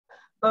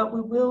but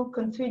we will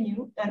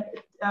continue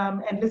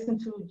and listen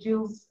to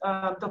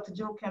Dr.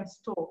 Jill Kemp's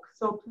talk.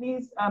 So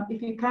please,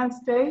 if you can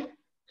stay,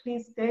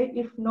 please stay.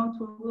 If not,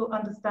 we will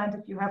understand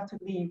if you have to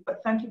leave.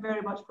 But thank you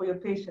very much for your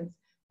patience.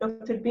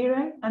 Dr.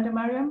 Biree,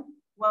 Andemariam,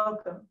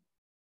 welcome.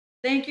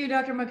 Thank you,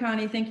 Dr.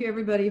 Makani. Thank you,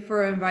 everybody,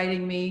 for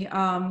inviting me.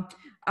 I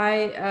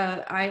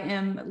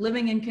am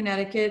living in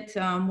Connecticut,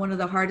 one of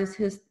the hardest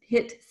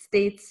hit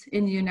states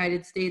in the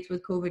United States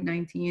with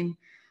COVID-19.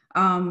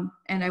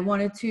 And I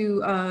wanted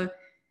to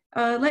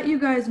let you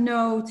guys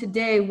know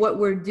today what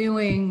we're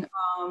doing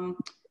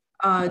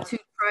to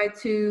try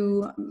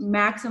to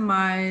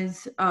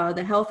maximize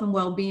the health and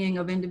well-being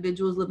of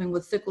individuals living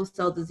with sickle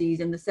cell disease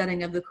in the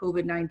setting of the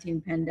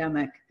COVID-19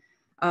 pandemic.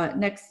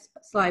 Next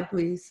slide,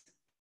 please.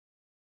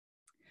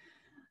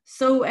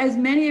 So as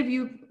many of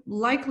you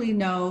likely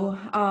know,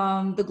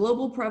 the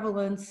global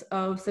prevalence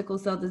of sickle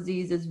cell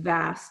disease is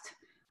vast.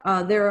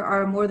 There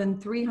are more than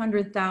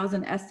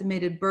 300,000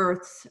 estimated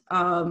births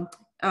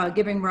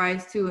giving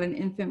rise to an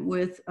infant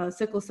with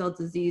sickle cell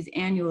disease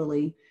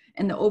annually.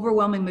 And the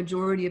overwhelming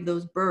majority of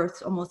those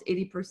births, almost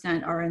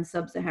 80%, are in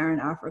sub-Saharan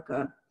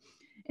Africa.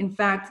 In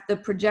fact, the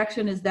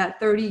projection is that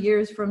 30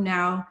 years from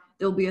now,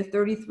 there'll be a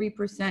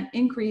 33%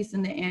 increase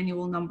in the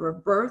annual number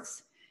of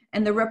births,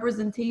 and the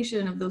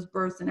representation of those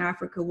births in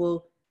Africa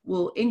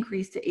will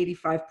increase to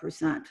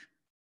 85%.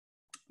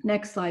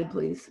 Next slide,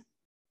 please.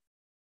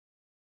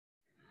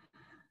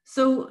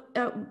 So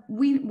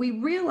we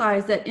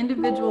realize that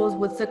individuals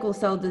with sickle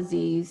cell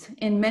disease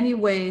in many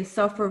ways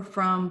suffer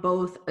from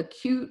both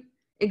acute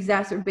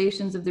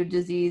exacerbations of their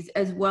disease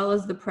as well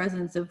as the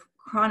presence of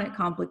chronic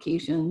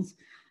complications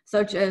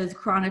such as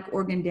chronic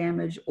organ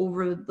damage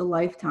over the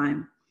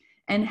lifetime.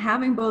 And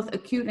having both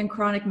acute and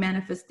chronic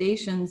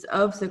manifestations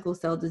of sickle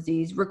cell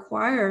disease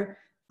require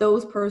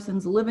those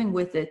persons living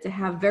with it to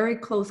have very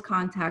close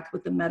contact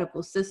with the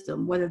medical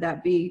system, whether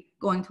that be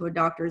going to a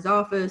doctor's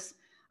office,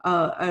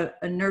 a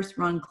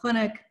nurse-run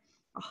clinic,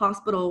 a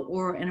hospital,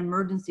 or an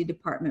emergency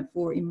department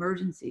for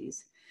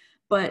emergencies.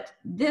 But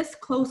this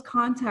close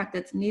contact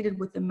that's needed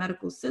with the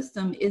medical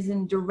system is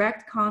in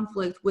direct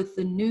conflict with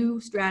the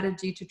new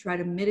strategy to try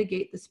to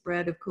mitigate the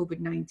spread of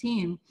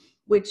COVID-19,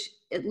 which,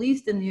 at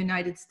least in the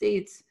United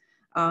States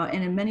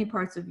and in many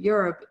parts of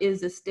Europe,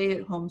 is a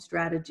stay-at-home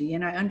strategy.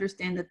 And I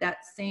understand that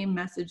that same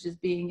message is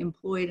being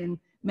employed in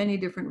many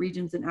different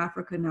regions in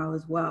Africa now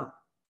as well.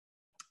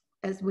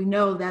 As we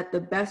know that the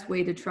best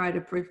way to try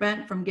to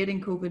prevent from getting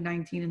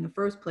COVID-19 in the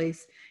first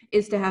place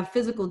is to have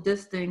physical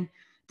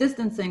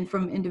distancing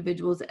from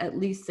individuals at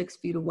least 6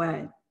 feet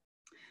away.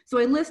 So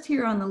I list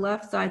here on the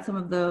left side some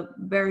of the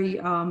very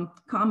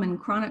common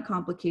chronic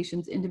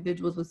complications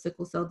individuals with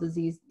sickle cell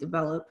disease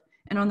develop,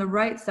 and on the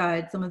right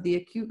side, some of the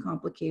acute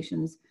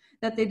complications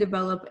that they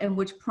develop and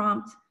which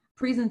prompt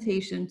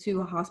presentation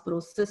to a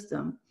hospital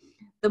system.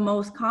 The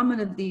most common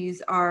of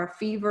these are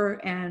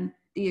fever and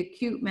the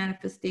acute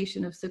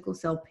manifestation of sickle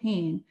cell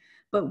pain,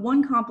 but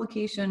one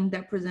complication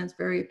that presents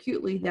very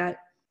acutely that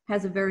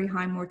has a very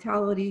high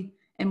mortality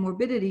and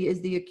morbidity is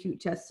the acute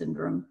chest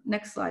syndrome.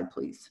 Next slide,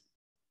 please.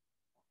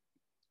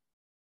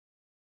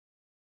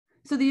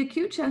 So the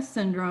acute chest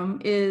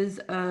syndrome is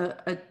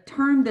a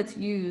term that's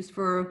used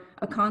for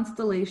a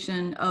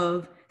constellation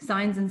of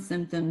signs and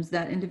symptoms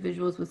that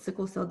individuals with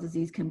sickle cell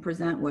disease can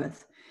present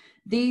with.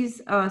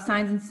 These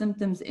signs and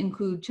symptoms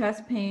include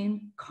chest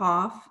pain,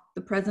 cough,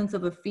 the presence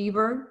of a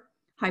fever,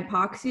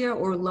 hypoxia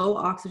or low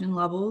oxygen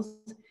levels,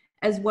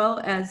 as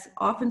well as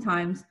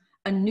oftentimes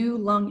a new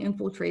lung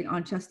infiltrate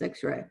on chest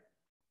x-ray.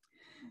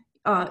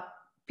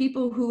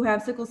 People who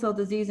have sickle cell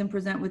disease and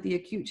present with the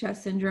acute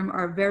chest syndrome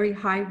are very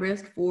high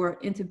risk for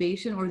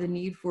intubation or the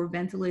need for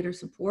ventilator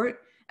support,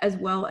 as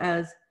well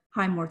as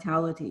high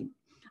mortality.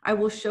 I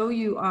will show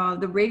you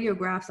the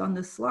radiographs on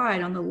this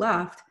slide. On the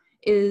left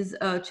is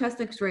a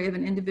chest x-ray of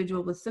an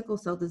individual with sickle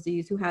cell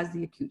disease who has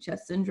the acute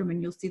chest syndrome,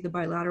 and you'll see the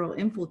bilateral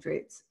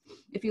infiltrates.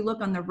 If you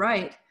look on the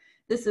right,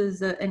 this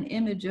is an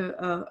image,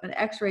 an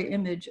x-ray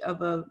image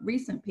of a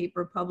recent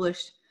paper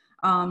published,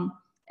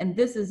 and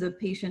this is a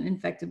patient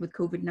infected with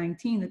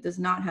COVID-19 that does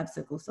not have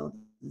sickle cell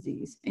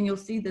disease. And you'll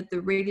see that the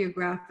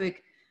radiographic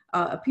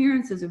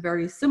appearances are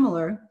very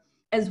similar,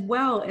 as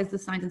well as the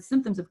signs and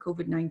symptoms of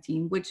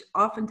COVID-19, which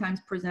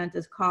oftentimes present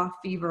as cough,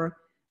 fever,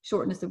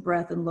 shortness of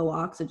breath, and low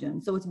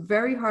oxygen. So it's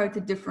very hard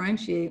to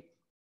differentiate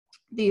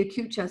the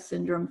acute chest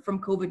syndrome from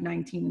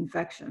COVID-19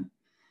 infection.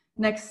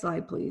 Next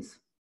slide, please.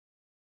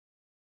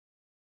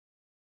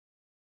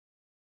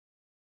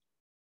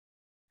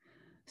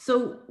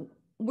 So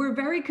we're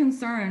very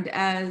concerned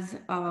as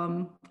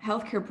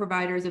healthcare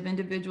providers of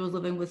individuals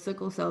living with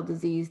sickle cell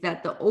disease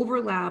that the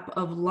overlap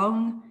of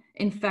lung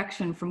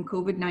infection from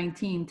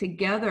COVID-19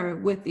 together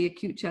with the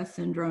acute chest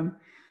syndrome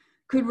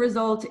could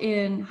result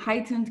in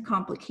heightened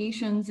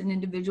complications in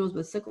individuals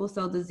with sickle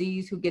cell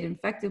disease who get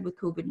infected with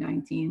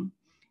COVID-19.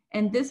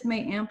 And this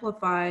may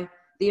amplify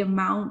the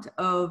amount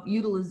of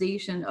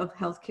utilization of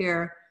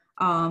healthcare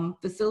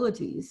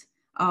facilities,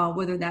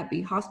 whether that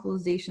be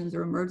hospitalizations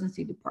or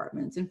emergency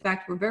departments. In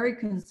fact, we're very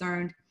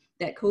concerned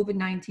that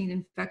COVID-19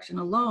 infection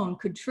alone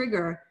could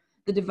trigger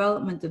the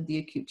development of the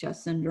acute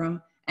chest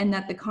syndrome, and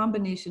that the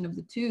combination of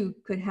the two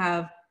could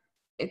have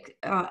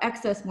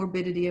excess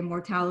morbidity and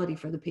mortality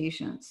for the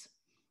patients.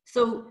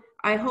 So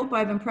I hope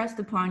I've impressed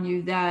upon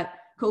you that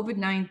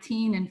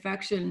COVID-19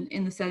 infection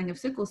in the setting of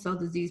sickle cell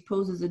disease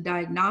poses a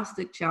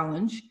diagnostic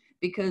challenge,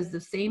 because the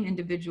same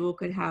individual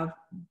could have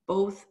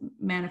both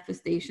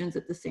manifestations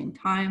at the same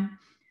time.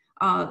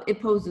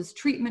 It poses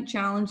treatment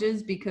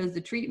challenges, because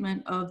the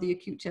treatment of the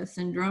acute chest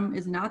syndrome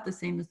is not the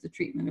same as the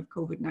treatment of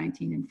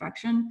COVID-19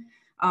 infection.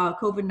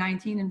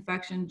 COVID-19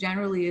 infection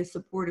generally is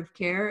supportive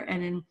care,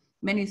 and in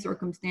many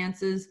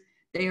circumstances,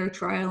 they are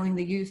trialing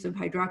the use of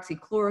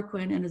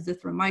hydroxychloroquine and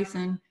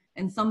azithromycin,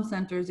 and some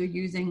centers are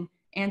using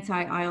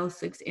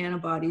anti-IL-6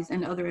 antibodies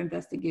and other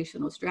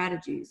investigational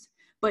strategies.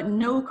 But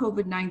no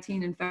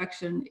COVID-19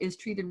 infection is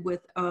treated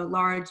with a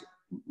large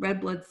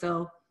red blood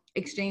cell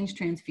exchange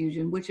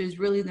transfusion, which is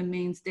really the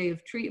mainstay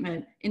of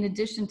treatment, in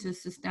addition to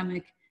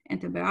systemic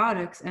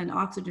antibiotics and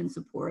oxygen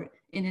support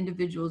in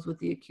individuals with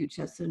the acute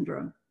chest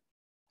syndrome.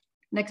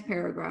 Next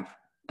paragraph.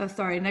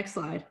 Next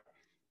slide.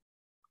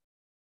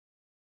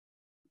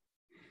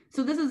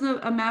 So this is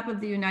a map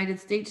of the United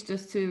States,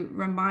 just to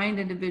remind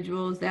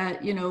individuals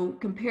that, you know,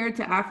 compared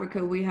to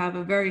Africa, we have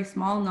a very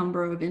small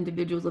number of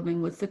individuals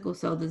living with sickle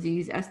cell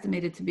disease,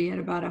 estimated to be at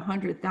about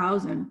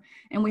 100,000.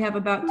 And we have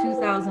about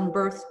 2,000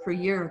 births per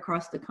year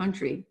across the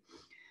country.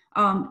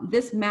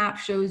 This map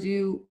shows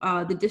you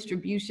the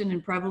distribution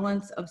and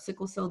prevalence of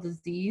sickle cell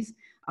disease.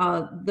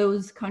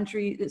 Those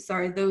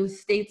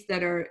states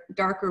that are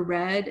darker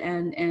red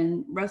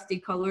and rusty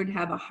colored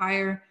have a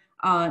higher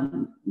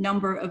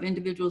number of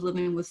individuals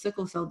living with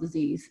sickle cell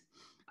disease.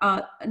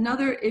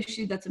 Another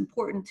issue that's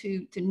important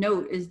to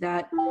note is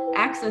that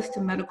access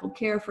to medical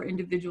care for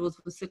individuals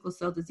with sickle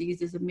cell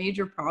disease is a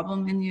major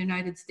problem in the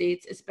United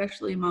States,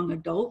 especially among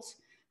adults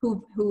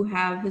who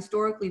have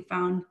historically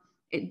found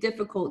it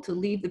difficult to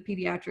leave the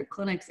pediatric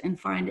clinics and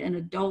find an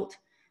adult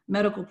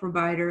medical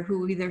provider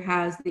who either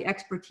has the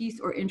expertise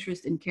or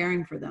interest in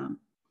caring for them.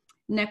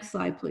 Next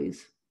slide,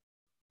 please.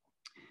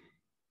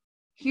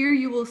 Here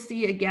you will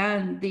see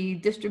again the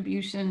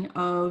distribution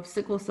of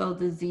sickle cell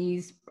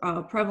disease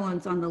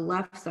prevalence on the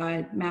left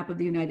side map of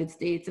the United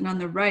States. And on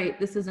the right,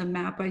 this is a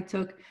map I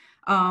took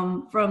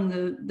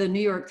from the New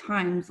York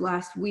Times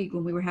last week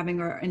when we were having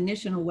our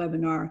initial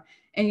webinar.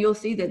 And you'll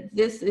see that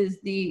this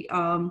is these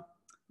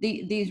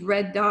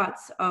red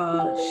dots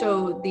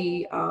show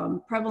the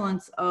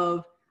prevalence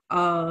of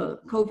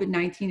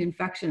COVID-19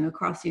 infection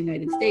across the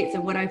United States.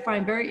 And what I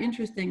find very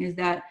interesting is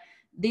that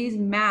these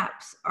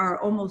maps are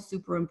almost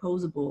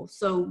superimposable.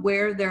 So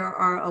where there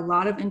are a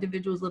lot of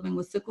individuals living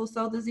with sickle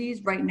cell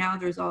disease, right now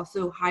there's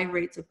also high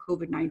rates of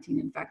COVID-19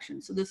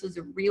 infection. So this is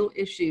a real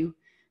issue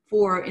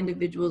for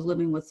individuals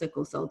living with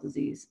sickle cell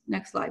disease.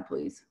 Next slide,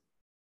 please.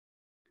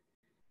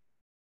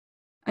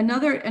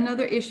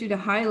 Another issue to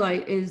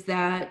highlight is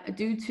that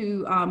due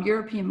to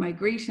European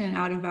migration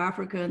out of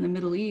Africa and the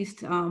Middle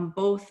East,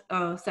 both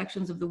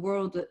sections of the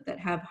world that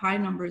have high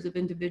numbers of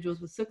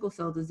individuals with sickle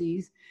cell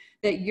disease,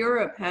 that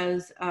Europe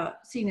has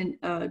seen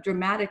a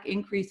dramatic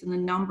increase in the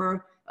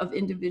number of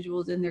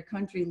individuals in their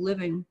country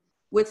living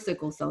with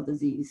sickle cell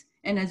disease.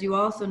 And as you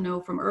also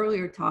know from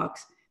earlier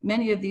talks,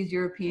 many of these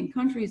European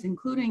countries,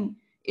 including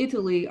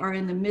Italy, are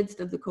in the midst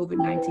of the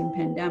COVID-19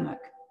 pandemic.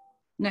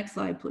 Next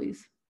slide,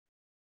 please.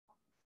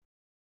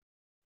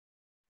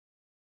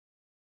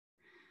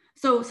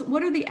 So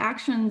what are the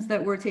actions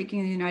that we're taking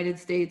in the United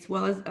States?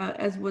 Well,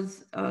 as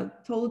was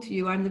told to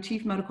you, I'm the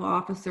Chief Medical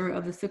Officer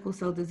of the Sickle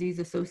Cell Disease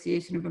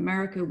Association of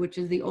America, which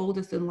is the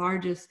oldest and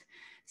largest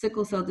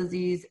sickle cell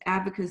disease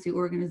advocacy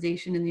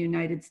organization in the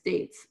United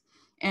States.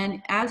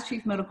 And as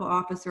Chief Medical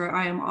Officer,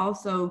 I am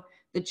also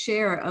the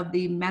chair of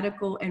the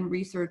Medical and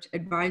Research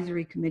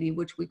Advisory Committee,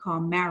 which we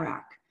call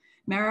MARAC.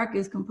 MARAC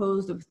is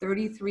composed of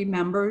 33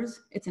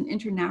 members. It's an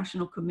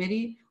international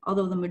committee,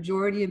 although the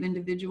majority of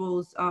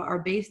individuals are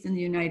based in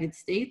the United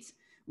States.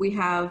 We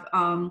have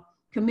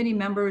committee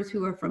members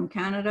who are from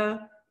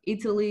Canada,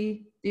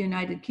 Italy, the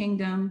United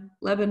Kingdom,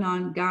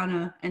 Lebanon,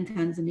 Ghana, and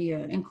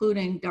Tanzania,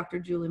 including Dr.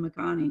 Julie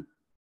Makani.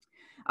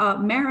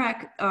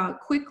 MARAC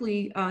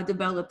quickly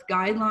developed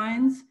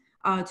guidelines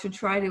to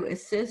try to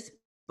assist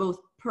both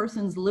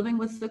persons living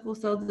with sickle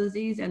cell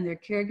disease and their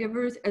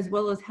caregivers, as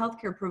well as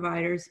healthcare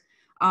providers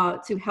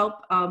to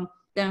help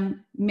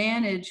them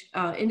manage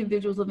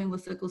individuals living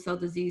with sickle cell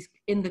disease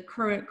in the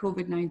current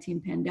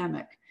COVID-19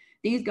 pandemic.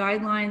 These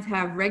guidelines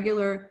have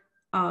regular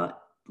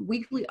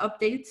weekly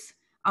updates,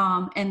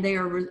 and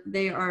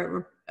they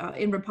are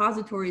in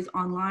repositories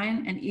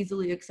online and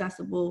easily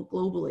accessible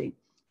globally.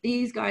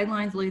 These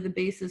guidelines lay the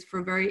basis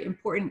for very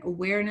important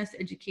awareness,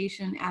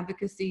 education,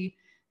 advocacy,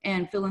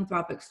 and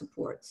philanthropic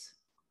supports.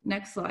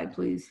 Next slide,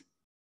 please.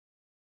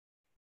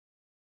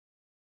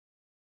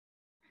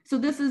 So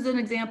this is an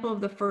example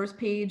of the first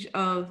page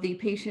of the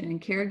patient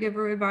and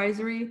caregiver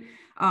advisory.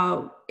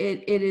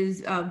 It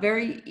is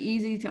very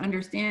easy to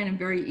understand and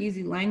very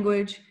easy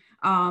language.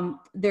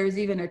 There's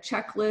even a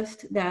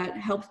checklist that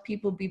helps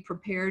people be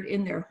prepared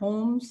in their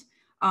homes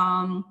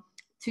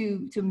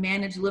to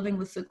manage living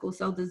with sickle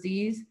cell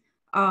disease.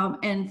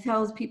 and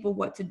tells people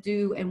what to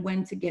do and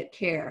when to get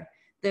care.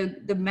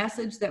 The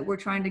message that we're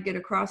trying to get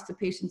across to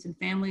patients and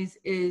families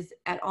is,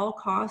 at all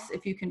costs,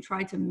 if you can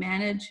try to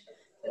manage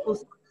sickle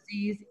cell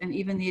disease and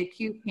even the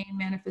acute pain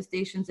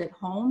manifestations at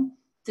home,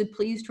 to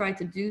please try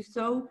to do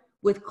so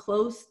with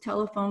close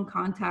telephone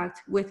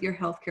contact with your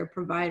healthcare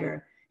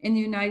provider. In the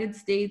United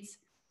States,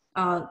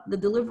 the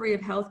delivery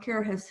of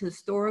healthcare has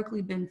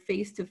historically been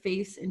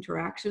face-to-face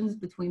interactions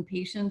between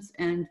patients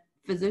and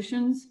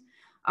physicians,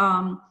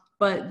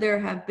 but there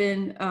have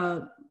been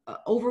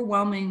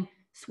overwhelming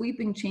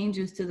sweeping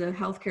changes to the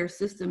healthcare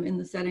system in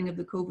the setting of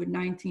the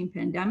COVID-19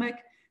 pandemic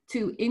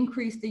to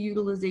increase the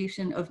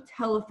utilization of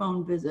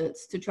telephone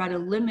visits to try to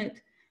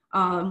limit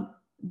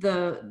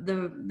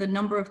the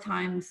number of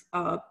times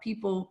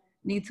people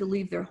need to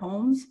leave their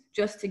homes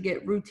just to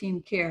get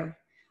routine care.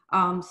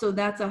 So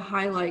that's a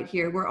highlight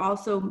here. We're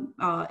also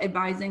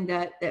advising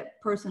that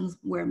persons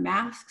wear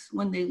masks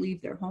when they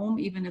leave their home,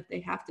 even if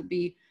they have to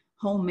be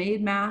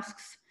homemade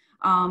masks.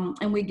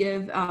 And we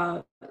give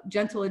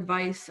gentle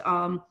advice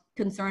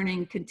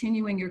concerning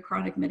continuing your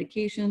chronic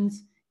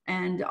medications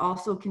and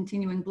also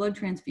continuing blood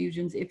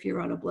transfusions if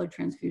you're on a blood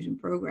transfusion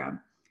program.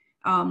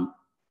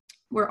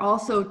 We're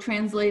also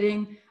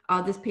translating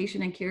this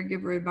patient and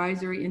caregiver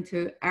advisory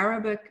into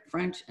Arabic,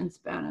 French, and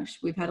Spanish.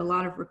 We've had a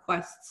lot of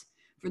requests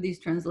for these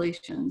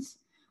translations.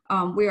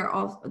 We are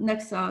also,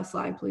 next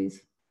slide,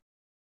 please.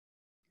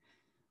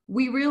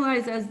 We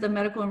realize as the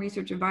Medical and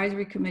Research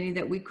Advisory Committee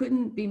that we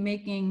couldn't be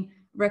making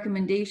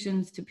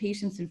recommendations to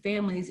patients and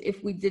families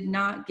if we did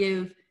not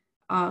give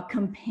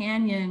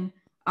companion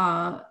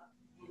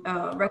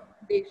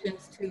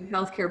recommendations to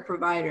healthcare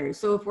providers.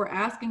 So if we're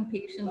asking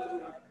patients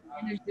to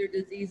manage their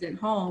disease at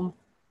home,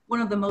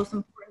 one of the most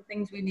important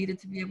things we needed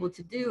to be able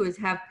to do is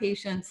have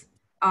patients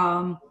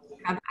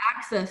have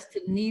access to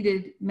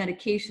needed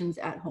medications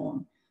at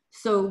home.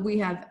 So we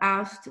have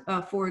asked,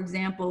 for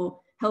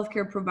example,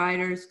 healthcare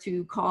providers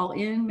to call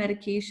in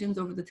medications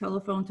over the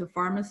telephone to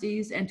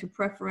pharmacies and to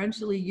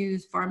preferentially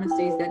use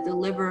pharmacies that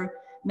deliver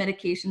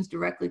medications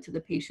directly to the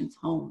patient's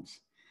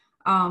homes.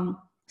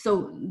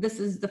 So this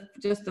is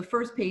just the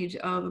first page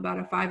of about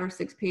a 5 or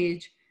 6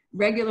 page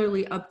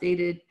regularly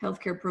updated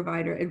healthcare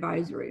provider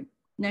advisory.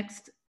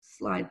 Next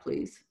slide,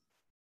 please.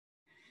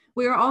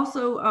 We are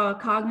also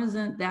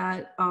cognizant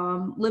that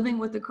living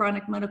with a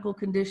chronic medical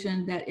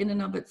condition that in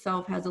and of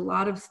itself has a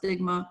lot of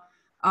stigma,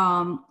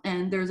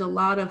 and there's a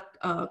lot of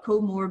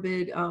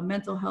comorbid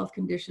mental health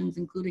conditions,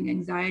 including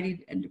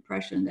anxiety and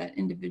depression, that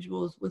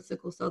individuals with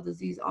sickle cell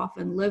disease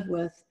often live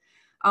with.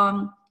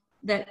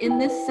 That in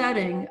this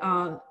setting,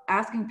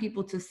 asking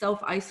people to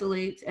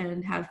self-isolate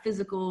and have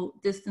physical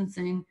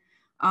distancing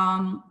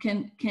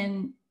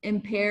can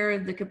impair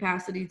the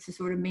capacity to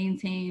sort of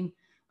maintain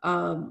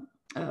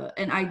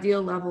an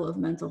ideal level of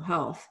mental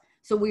health.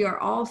 So we are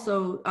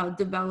also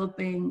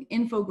developing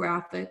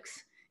infographics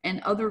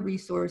and other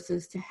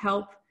resources to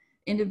help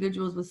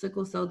individuals with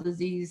sickle cell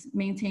disease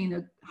maintain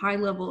a high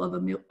level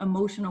of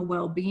emotional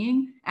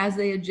well-being as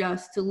they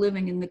adjust to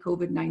living in the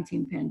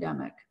COVID-19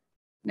 pandemic.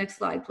 Next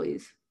slide,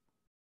 please.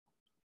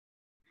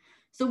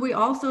 So we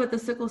also at the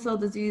Sickle Cell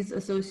Disease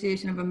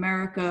Association of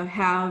America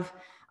have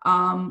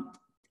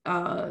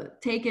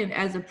taken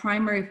as a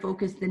primary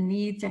focus the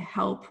need to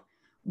help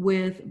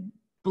with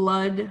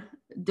blood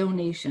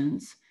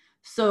donations.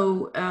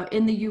 So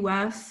in the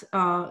US,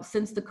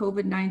 since the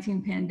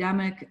COVID-19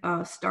 pandemic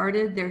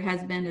started, there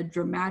has been a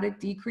dramatic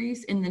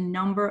decrease in the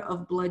number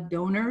of blood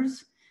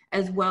donors,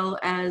 as well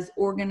as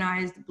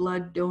organized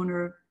blood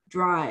donor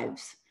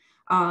drives.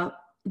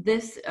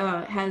 This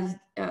has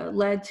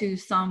led to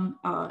some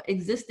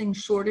existing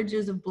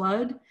shortages of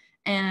blood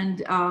and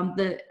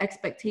the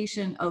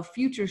expectation of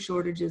future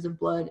shortages of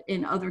blood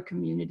in other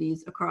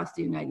communities across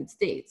the United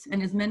States.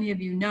 And as many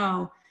of you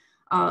know,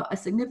 a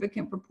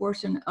significant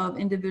proportion of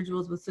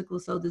individuals with sickle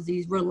cell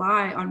disease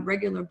rely on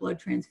regular blood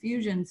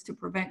transfusions to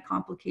prevent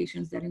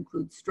complications that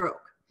include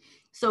stroke.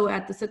 So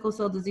at the Sickle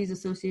Cell Disease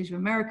Association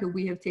of America,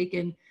 we have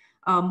taken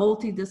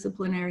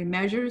multidisciplinary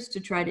measures to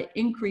try to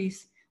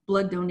increase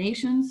blood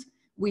donations.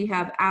 We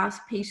have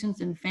asked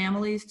patients and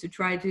families to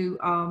try to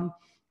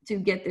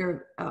get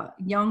their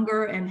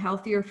younger and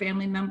healthier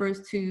family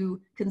members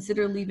to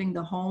consider leaving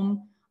the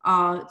home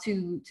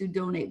to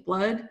donate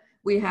blood.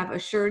 We have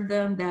assured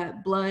them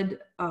that blood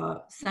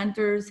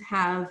centers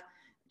have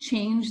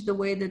changed the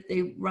way that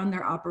they run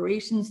their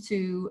operations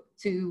to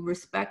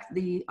respect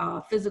the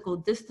physical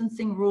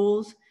distancing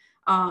rules,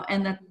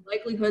 and that the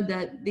likelihood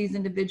that these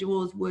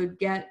individuals would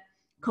get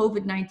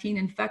COVID-19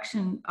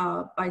 infection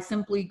by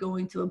simply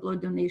going to a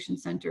blood donation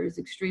center is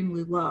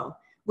extremely low.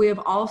 We have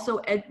also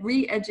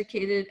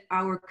re-educated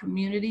our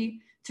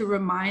community to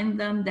remind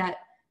them that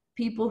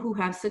people who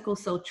have sickle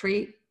cell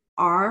trait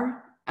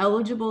are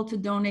eligible to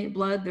donate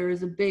blood. There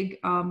is a big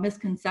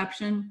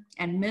misconception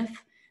and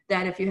myth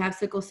that if you have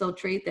sickle cell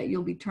trait that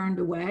you'll be turned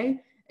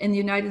away. In the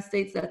United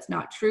States, that's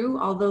not true.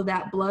 Although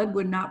that blood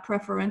would not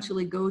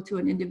preferentially go to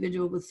an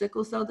individual with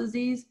sickle cell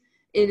disease,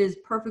 it is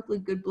perfectly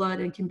good blood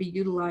and can be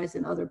utilized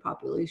in other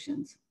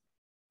populations.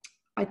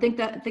 I think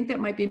that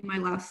might be my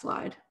last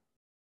slide.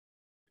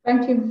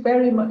 Thank you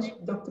very much,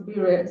 Dr.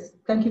 Biree.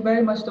 Thank you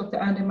very much, Dr.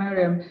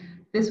 Andemariam.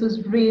 This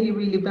was really,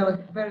 really very,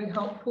 very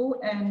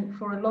helpful. And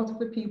for a lot of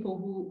the people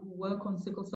who work on sickle cell